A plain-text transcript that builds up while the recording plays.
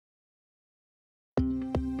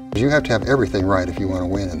You have to have everything right if you want to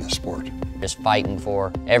win in this sport. Just fighting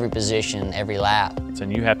for every position, every lap.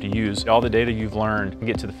 And you have to use all the data you've learned to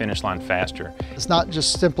get to the finish line faster. It's not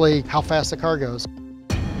just simply how fast the car goes.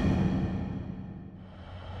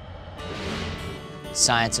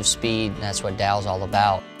 Science of speed, that's what Dow's all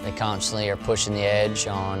about. They constantly are pushing the edge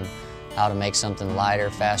on how to make something lighter,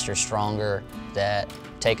 faster, stronger, that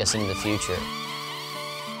take us into the future.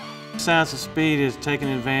 Science of speed is taking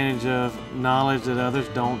advantage of knowledge that others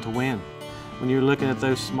don't to win. When you're looking at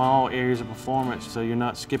those small areas of performance, so you're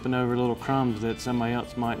not skipping over little crumbs that somebody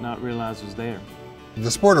else might not realize is there. The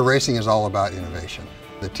sport of racing is all about innovation.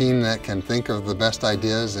 The team that can think of the best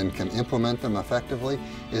ideas and can implement them effectively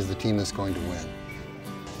is the team that's going to win.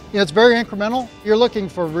 You know, it's very incremental. You're looking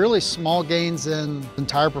for really small gains in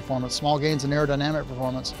tire performance, small gains in aerodynamic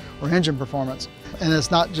performance or engine performance. And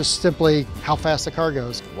it's not just simply how fast the car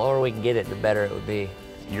goes. The lower we can get it, the better it would be.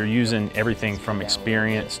 You're using everything from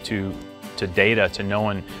experience to data to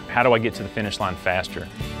knowing how do I get to the finish line faster.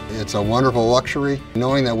 It's a wonderful luxury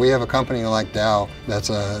knowing that we have a company like Dow that's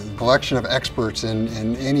a collection of experts in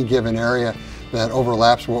any given area that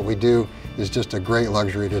overlaps what we do is just a great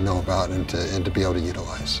luxury to know about and to be able to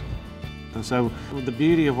utilize. And so the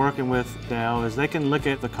beauty of working with Dow is they can look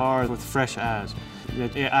at the car with fresh eyes.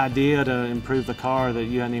 The idea to improve the car that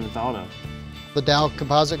you hadn't even thought of. The Dow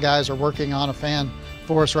composite guys are working on a fan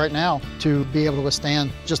for us right now to be able to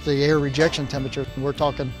withstand just the air rejection temperature. We're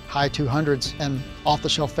talking high 200s, and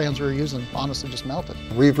off-the-shelf fans we were using honestly just melted.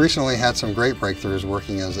 We've recently had some great breakthroughs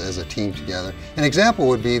working as a team together. An example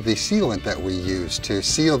would be the sealant that we use to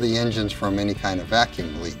seal the engines from any kind of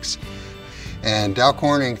vacuum leaks. And Dow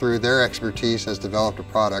Corning, through their expertise, has developed a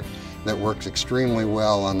product that works extremely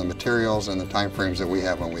well on the materials and the time frames that we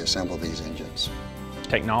have when we assemble these engines.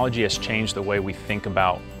 Technology has changed the way we think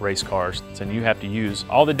about race cars, and you have to use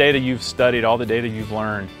all the data you've studied, all the data you've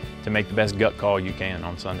learned to make the best gut call you can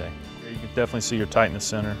on Sunday. You can definitely see you're tight in the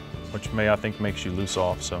center, which I think makes you loose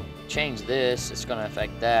off. So Change this, it's going to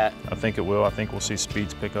affect that. I think it will. I think we'll see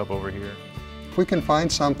speeds pick up over here. If we can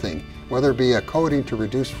find something, whether it be a coating to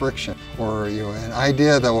reduce friction or an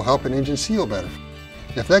idea that will help an engine seal better,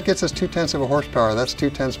 if that gets us 0.2 of a horsepower, that's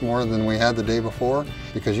 0.2 more than we had the day before,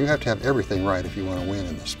 because you have to have everything right if you want to win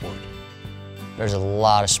in this sport. There's a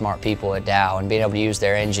lot of smart people at Dow, and being able to use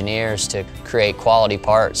their engineers to create quality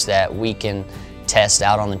parts that we can test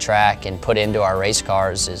out on the track and put into our race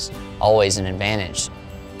cars is always an advantage.